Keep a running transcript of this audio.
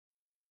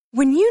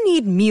When you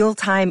need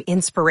mealtime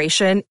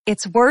inspiration,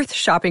 it's worth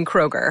shopping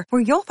Kroger,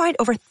 where you'll find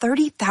over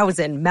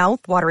 30,000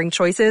 mouth-watering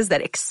choices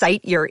that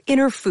excite your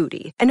inner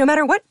foodie. And no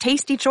matter what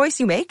tasty choice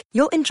you make,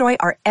 you'll enjoy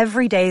our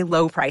everyday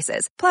low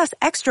prices, plus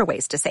extra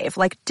ways to save,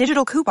 like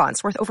digital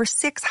coupons worth over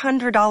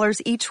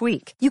 $600 each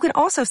week. You can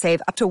also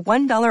save up to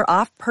 $1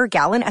 off per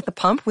gallon at the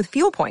pump with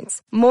fuel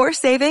points. More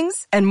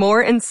savings and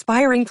more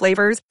inspiring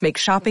flavors make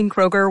shopping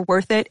Kroger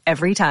worth it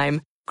every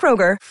time.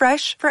 Kroger,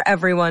 fresh for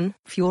everyone.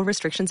 Fuel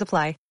restrictions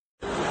apply.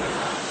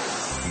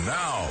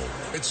 Now,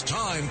 it's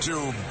time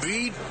to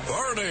Beat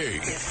Bernie.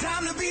 It's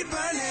time to beat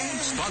Bernie.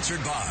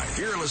 Sponsored by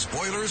Peerless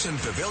Boilers and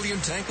Pavilion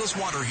Tankless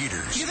Water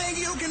Heaters. You think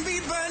you can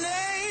beat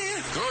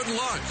Bernie? Good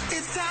luck.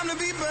 It's time to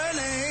beat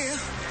Bernie.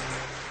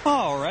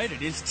 All right,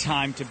 it is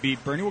time to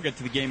beat Bernie. We'll get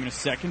to the game in a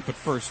second, but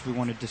first we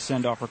wanted to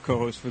send off our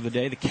co-host for the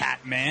day, the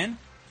Cat Man.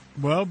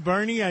 Well,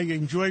 Bernie, I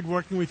enjoyed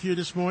working with you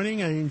this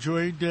morning. I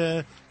enjoyed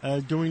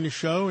doing the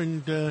show,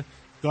 and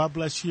God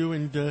bless you.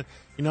 And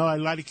I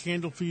light a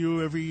candle for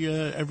you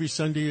every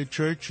Sunday at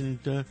church, and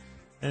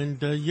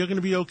you're going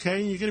to be okay.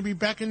 And you're going to be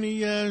back in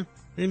the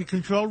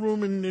control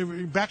room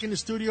and back in the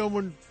studio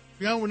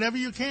whenever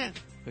you can.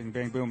 Bing,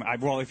 bang, boom.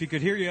 Well, if he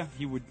could hear you,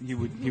 he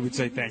would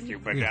say thank you.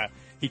 But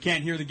he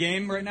can't hear the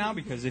game right now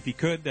because if he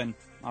could, then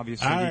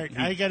obviously. All right,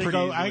 I got to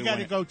go. I got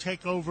to go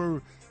take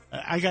over.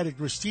 I got a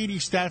Gristiti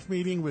staff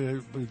meeting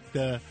with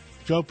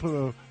Joe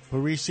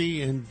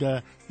Parisi,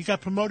 and he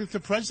got promoted to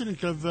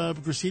president of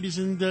Gristiti's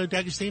in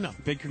D'Agostino.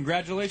 Big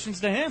congratulations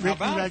to him. Big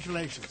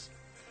congratulations.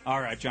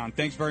 All right, John.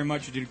 Thanks very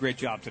much. You did a great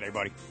job today,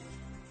 buddy.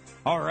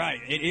 All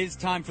right, it is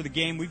time for the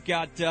game. We've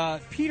got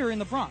Peter in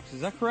the Bronx. Is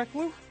that correct,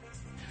 Lou?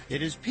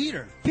 It is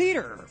Peter.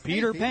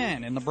 Peter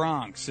Pan in the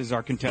Bronx is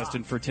our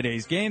contestant for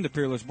today's game. The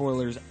Peerless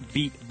Boilers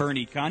Beat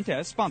Bernie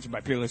contest, sponsored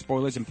by Peerless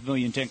Boilers and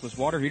Pavilion Tankless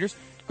Water Heaters.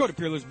 Go to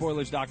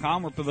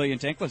PeerlessBoilers.com or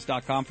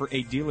PavilionTankless.com for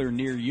a dealer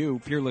near you.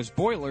 Peerless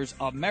Boilers,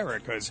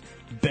 America's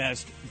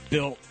best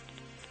built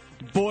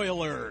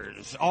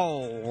boilers.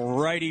 All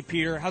righty,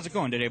 Peter. How's it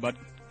going today, bud?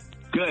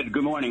 Good.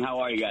 Good morning. How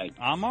are you guys?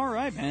 I'm all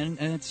right, man.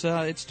 And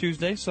it's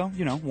Tuesday, so,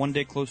 one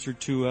day closer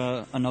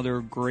to another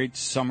great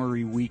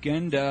summery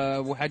weekend.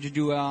 How'd you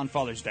do on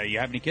Father's Day? You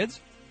have any kids?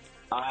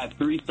 I have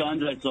 3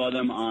 sons. I saw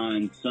them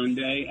on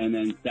Sunday, and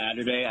then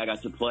Saturday I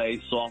got to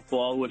play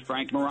softball with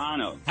Frank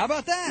Morano. How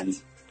about that?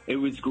 And it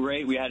was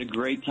great. We had a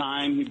great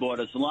time. He bought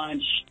us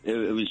lunch. It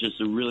was just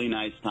a really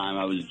nice time.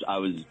 I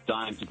was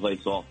dying to play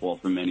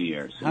softball for many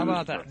years. How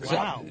about that?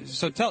 Wow.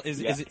 So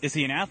is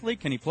he an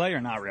athlete? Can he play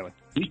or not really?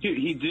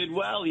 He did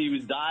well. He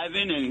was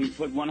diving, and he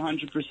put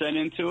 100%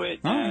 into it.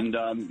 Huh. And,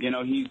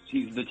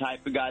 he's the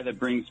type of guy that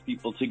brings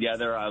people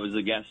together. I was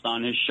a guest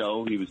on his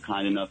show. He was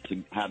kind enough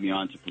to have me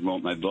on to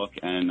promote my book,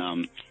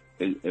 and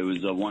it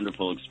was a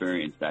wonderful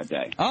experience that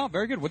day. Oh,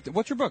 very good.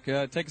 What's your book?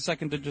 Take a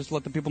second to just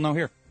let the people know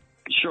here.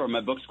 Sure.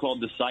 My book's called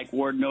The Psych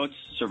Ward Notes,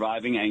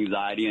 Surviving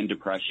Anxiety and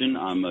Depression.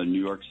 I'm a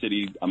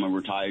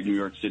retired New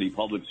York City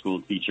public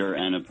school teacher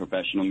and a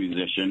professional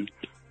musician.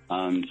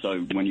 So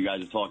when you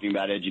guys are talking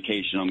about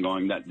education, I'm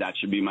going, that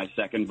should be my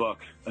second book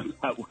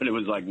about what it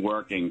was like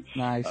working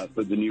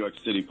for the New York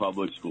City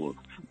public schools.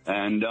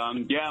 And,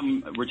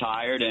 I'm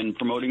retired and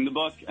promoting the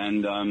book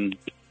and,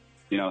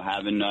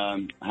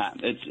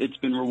 it's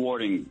been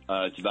rewarding.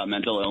 It's about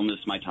mental illness,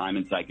 my time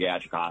in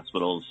psychiatric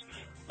hospitals,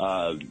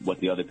 what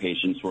the other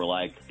patients were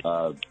like,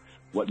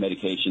 what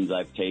medications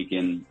I've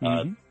taken,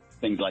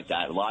 things like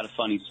that. A lot of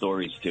funny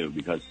stories, too,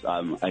 because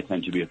I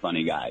tend to be a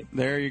funny guy.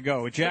 There you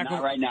go. Jack,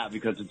 not right now,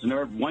 because it's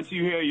nerve. Once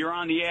you hear you're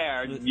on the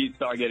air, you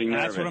start getting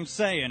nervous. That's what I'm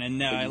saying.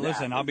 And Exactly.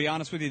 Listen, I'll be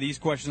honest with you, these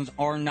questions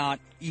are not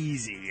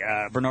easy.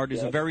 Bernard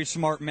is a very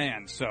smart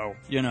man, so,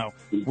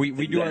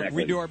 we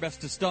do our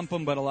best to stump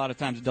him, but a lot of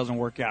times it doesn't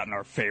work out in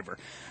our favor.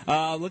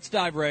 Let's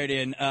dive right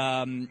in.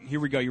 Here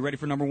we go. You ready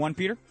for number 1,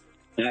 Peter?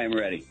 I'm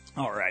ready.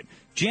 All right.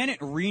 Janet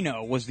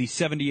Reno was the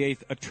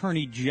 78th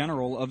Attorney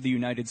General of the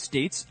United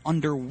States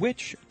under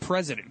which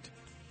president?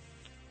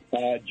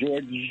 Janet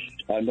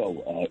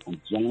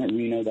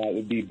Reno, that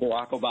would be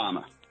Barack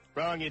Obama.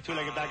 Wrong, you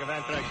two-legged bag of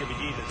anthrax, you'll be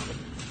Jesus.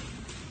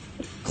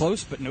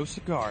 Close, but no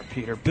cigar,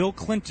 Peter. Bill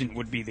Clinton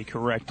would be the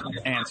correct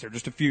answer.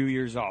 Just a few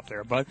years off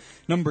there. But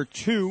number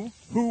 2,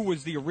 who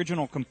was the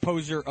original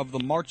composer of the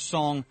March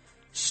song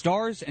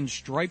Stars and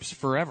Stripes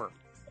Forever?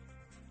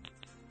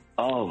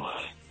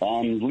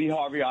 Lee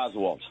Harvey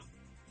Oswald.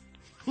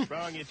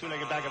 Wrong, you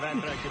two-legged bag of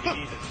anthrax, you'll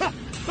be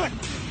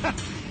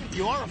Jesus.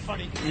 You are a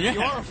funny guy. Yeah.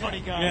 You are a funny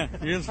guy. Yeah,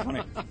 he is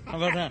funny. How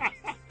about that?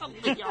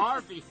 Lee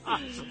Harvey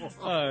Oswald.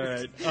 All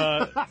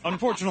right.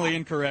 Unfortunately,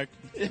 incorrect.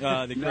 The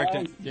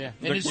correct Yeah.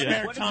 In his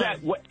spare What is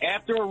time. that?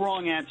 After a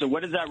wrong answer,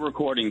 what does that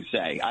recording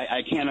say?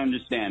 I can't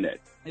understand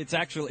it.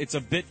 It's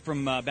a bit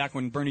from back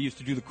when Bernie used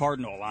to do the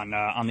Cardinal on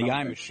the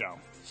Imus show.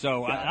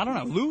 So I don't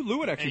know. Lou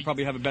would actually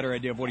probably have a better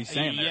idea of what he's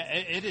saying there. Yeah,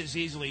 it is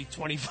easily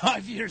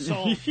 25 years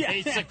old,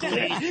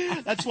 basically.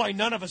 That's why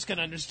none of us can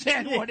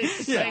understand what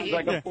it's saying. It's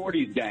like a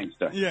 40s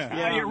gangster.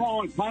 Yeah. You're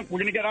wrong, punk. We're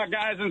going to get our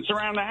guys and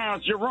surround the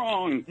house. You're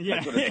wrong.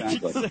 Yeah. That's what it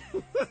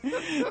sounds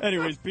like.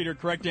 Anyways, Peter,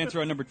 correct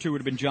answer on number 2 would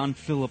have been John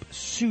Philip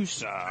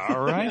Sousa. All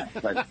right?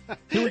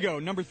 Here we go.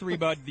 Number 3,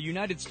 bud. The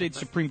United States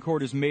Supreme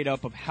Court is made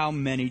up of how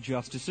many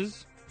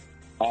justices?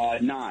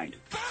 9.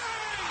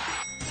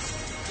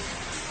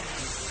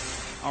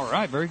 All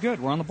right, very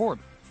good. We're on the board.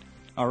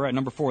 All right,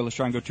 number 4. Let's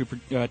try and go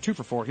 2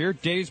 for 4 here.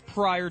 Days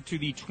prior to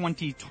the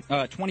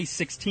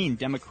 2016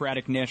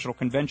 Democratic National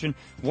Convention,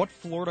 what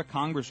Florida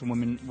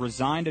Congresswoman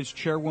resigned as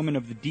chairwoman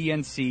of the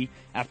DNC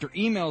after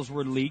emails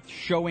were leaked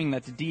showing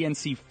that the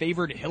DNC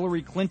favored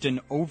Hillary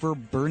Clinton over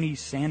Bernie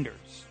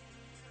Sanders?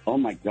 Oh,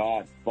 my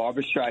God.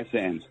 Barbara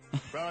Streisand.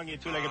 Wrong, you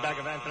two-legged bag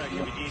of anthrax.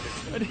 Give me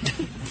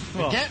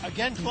Jesus.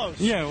 Again, close.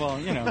 Yeah, well,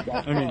 you know,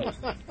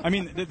 I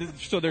mean,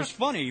 so there's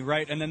funny,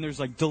 right? And then there's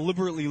like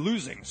deliberately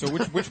losing. So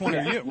which one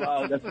are you?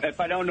 Well, if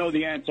I don't know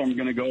the answer, I'm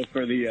going to go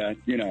for the,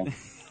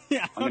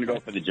 Yeah, I'm going to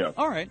go for the joke.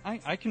 All right,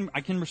 I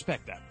can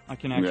respect that. I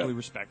can actually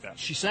respect that.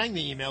 She sang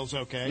the emails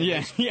okay.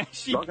 Yeah,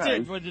 she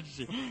did. What did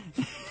she?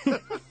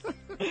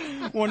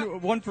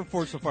 one for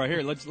 4 so far.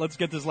 Here, let's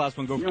get this last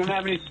one. Go. You don't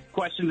have any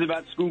questions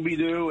about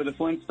Scooby-Doo or the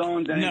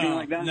Flintstones, anything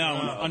like that?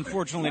 No,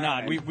 unfortunately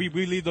not. We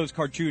leave those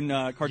Cartoon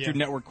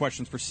Network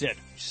questions for Sid.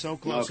 So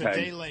close, a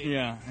day late.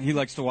 Yeah, he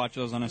likes to watch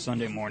those on a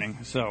Sunday morning.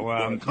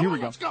 So here we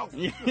go. Let's go.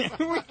 Here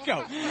we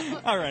go.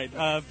 All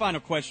right,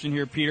 final question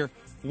here, Peter.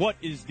 What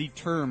is the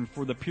term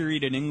for the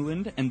period in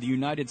England and the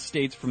United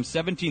States from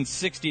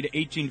 1760 to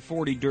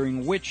 1840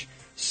 during which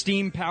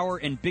steam power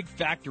and big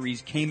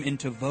factories came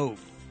into vogue?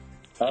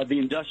 The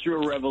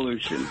Industrial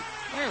Revolution.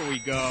 There we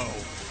go.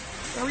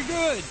 Very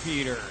good,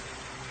 Peter.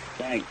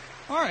 Thanks.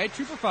 All right,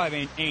 2 for 5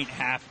 ain't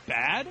half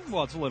bad.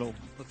 Well, it's a little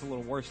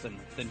worse than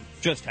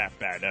just half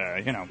bad.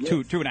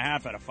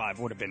 2.5 out of 5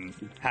 would have been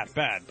half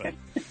bad, but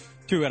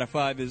 2 out of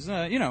 5 is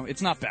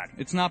it's not bad.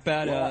 It's not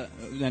bad.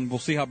 And we'll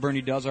see how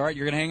Bernie does. All right,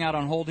 you're gonna hang out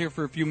on hold here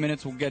for a few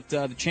minutes. We'll get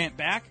the champ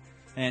back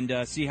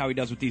and see how he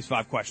does with these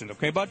 5 questions.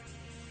 Okay, bud?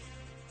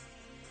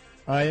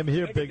 I am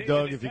here, big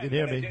dog. If you can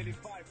hear me.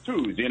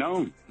 Twos, you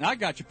know. I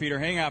got you, Peter.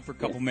 Hang out for a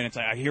couple minutes.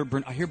 I hear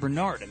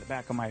Bernard in the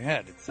back of my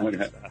head.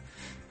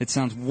 It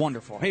sounds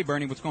wonderful. Hey,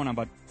 Bernie, what's going on,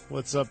 bud?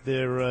 What's up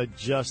there,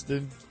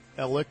 Justin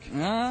Ellick?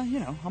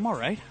 I'm all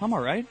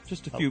right.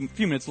 Just a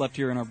few minutes left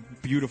here on our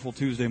beautiful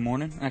Tuesday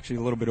morning. Actually,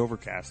 a little bit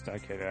overcast. I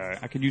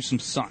could use some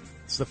sun.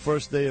 It's the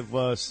first day of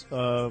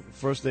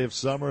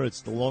summer.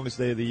 It's the longest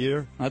day of the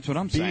year. That's what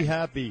I'm saying. Be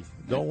happy.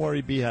 Don't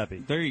worry. Be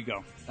happy. There you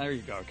go.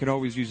 Could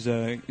always use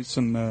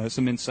some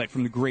insight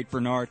from the great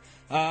Bernard.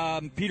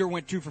 Peter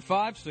went 2 for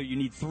 5, so you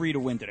need 3 to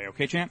win today.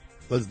 Okay, champ?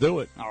 Let's do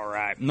it. All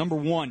right. Number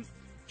 1.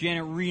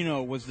 Janet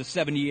Reno was the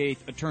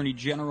 78th Attorney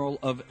General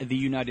of the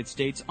United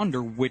States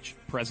under which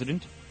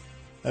president?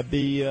 That'd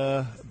be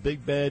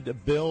Big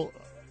Bad Bill.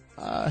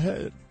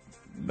 It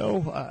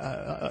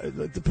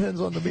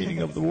depends on the meaning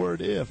of the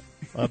word if.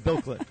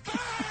 Bill Clinton.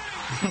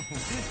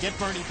 Get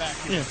Bernie back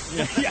here.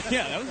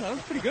 Yeah. That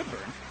was pretty good, Bern.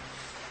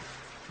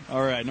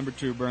 All right, number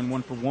 2, Bern,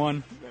 1 for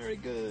 1. Very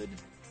good.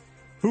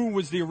 Who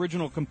was the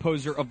original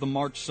composer of the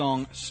March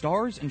song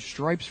Stars and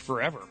Stripes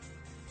Forever?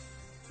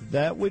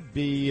 That would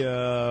be,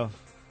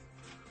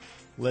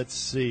 let's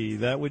see,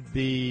 that would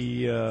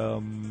be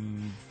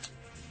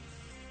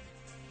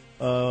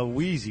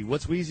Wheezy.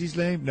 What's Wheezy's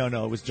name?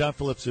 No, it was John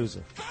Philip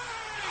Sousa.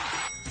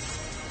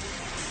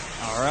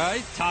 All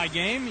right, tie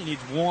game. He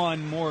needs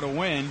 1 more to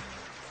win.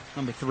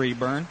 Number 3,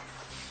 Bern.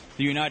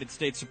 The United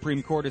States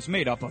Supreme Court is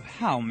made up of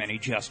how many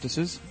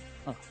justices?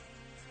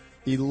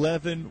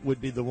 11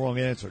 would be the wrong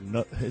answer.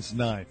 No, it's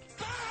 9.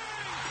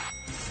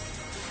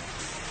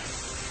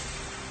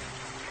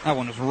 That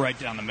one was right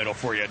down the middle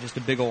for you. Just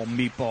a big old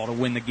meatball to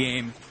win the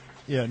game.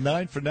 Yeah,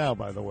 9 for now,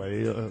 by the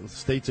way.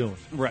 Stay tuned.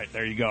 Right,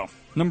 there you go.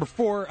 Number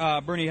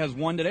 4, Bernie has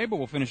 1 today, but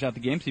we'll finish out the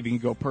game, see if he can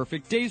go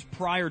perfect. Days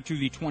prior to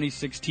the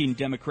 2016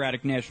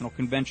 Democratic National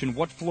Convention,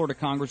 what Florida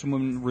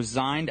Congresswoman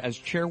resigned as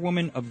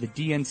chairwoman of the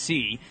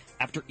DNC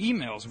after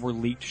emails were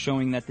leaked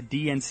showing that the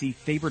DNC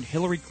favored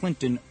Hillary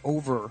Clinton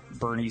over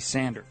Bernie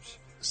Sanders?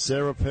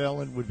 Sarah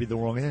Palin would be the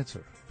wrong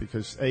answer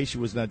because, A, she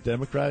was not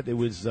Democrat. It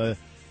was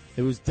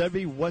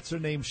Debbie,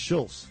 what's-her-name,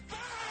 Schultz.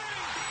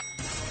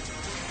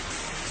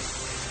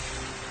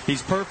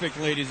 He's perfect,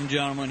 ladies and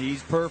gentlemen.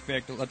 He's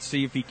perfect. Let's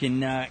see if he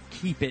can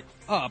keep it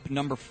up.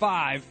 Number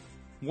 5,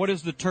 what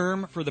is the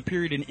term for the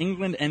period in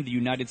England and the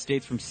United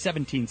States from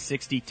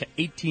 1760 to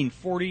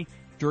 1840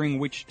 during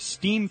which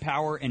steam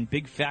power and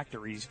big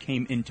factories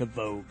came into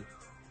vogue?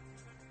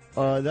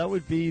 That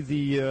would be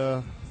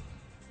the,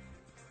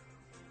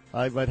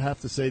 I might have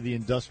to say the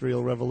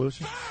Industrial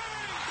Revolution.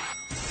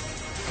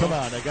 Come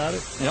on, I got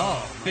it.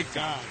 Oh, big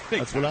time.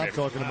 That's what I'm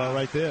talking about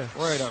right there.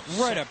 Right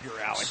up your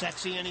alley.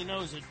 Sexy, and he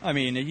knows it. I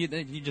mean,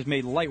 he just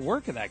made light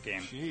work of that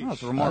game.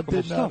 That's remarkable I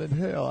did stuff. not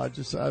inhale.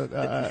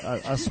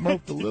 I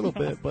smoked a little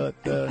bit, but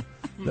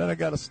Then I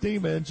got a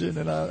steam engine,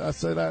 and I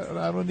said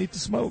I don't need to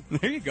smoke.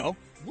 There you go.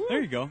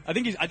 There you go. I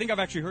think I've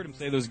actually heard him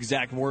say those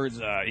exact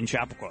words in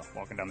Chappaqua,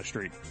 walking down the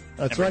street.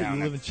 That's right.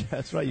 You live in.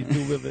 That's right. You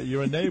do live.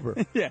 You're a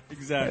neighbor. Yeah,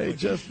 exactly. Hey,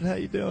 Justin, how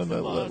you doing,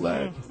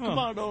 lad? Come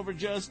on over,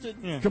 Justin.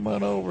 Yeah. Come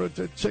on over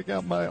to check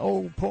out my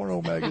old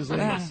porno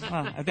magazines.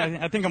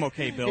 I think I'm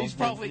okay, Bill. He's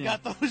probably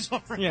got those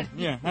already.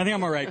 Yeah. I think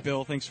I'm all right,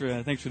 Bill. Thanks for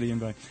the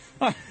invite.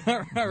 All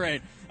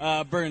right,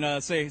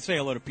 Bern, say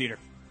hello to Peter.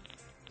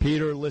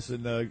 Peter,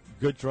 listen,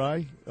 good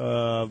try,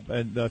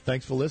 and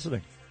thanks for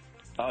listening.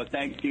 Oh,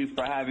 thank you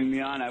for having me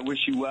on. I wish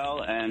you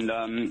well, and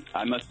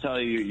I must tell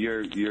you,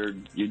 you're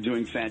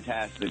doing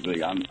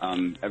fantastically.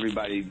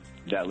 Everybody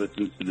that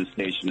listens to the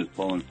station is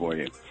pulling for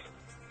you.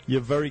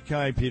 You're very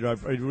kind, Peter.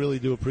 I really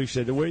do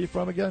appreciate it. Where are you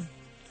from again?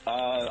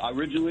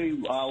 Originally,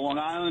 Long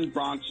Island,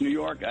 Bronx, New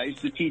York. I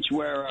used to teach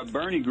where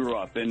Bernie grew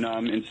up in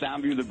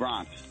Soundview, the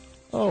Bronx.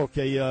 Oh,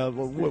 okay.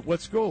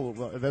 What school?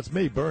 That's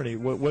me, Bernie.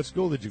 What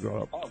school did you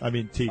grow up?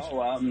 Teach.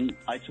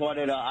 I taught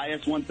at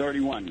IS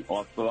 131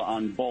 off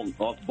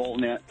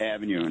Bolton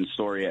Avenue and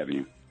Story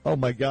Avenue. Oh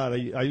my God!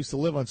 I used to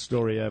live on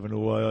Story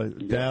Avenue,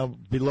 down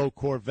below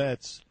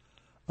Corvettes.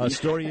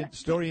 Story in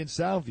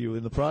Soundview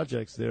in the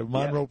projects there,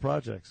 Monroe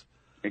Projects.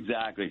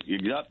 Exactly.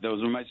 Yep,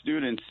 those were my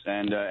students,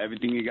 and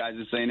everything you guys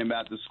are saying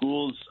about the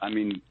schools. I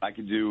mean, I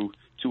could do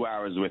 2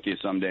 hours with you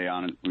someday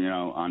on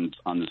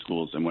the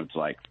schools and what it's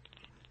like.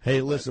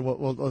 Hey, listen,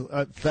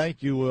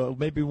 thank you.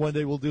 Maybe one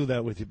day we'll do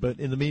that with you. But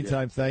in the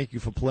meantime, thank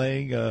you for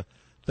playing.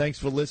 Thanks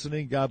for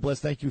listening. God bless.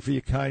 Thank you for your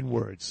kind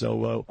words.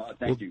 So,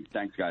 thank you.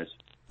 Thanks, guys.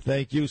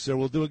 Thank you, sir.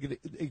 We'll do it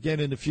again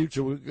in the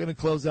future. We're going to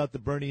close out the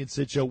Bernie and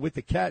Sid show with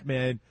the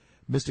Catman,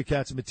 Mr.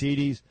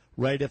 Katsimatidis,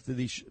 right after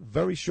these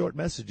very short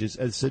messages,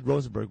 as Sid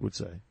Rosenberg would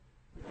say.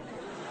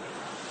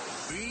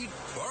 Beat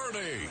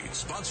Bernie,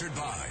 sponsored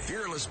by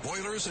Fearless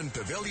Boilers and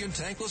Pavilion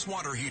Tankless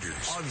Water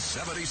Heaters on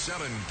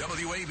 77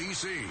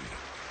 WABC.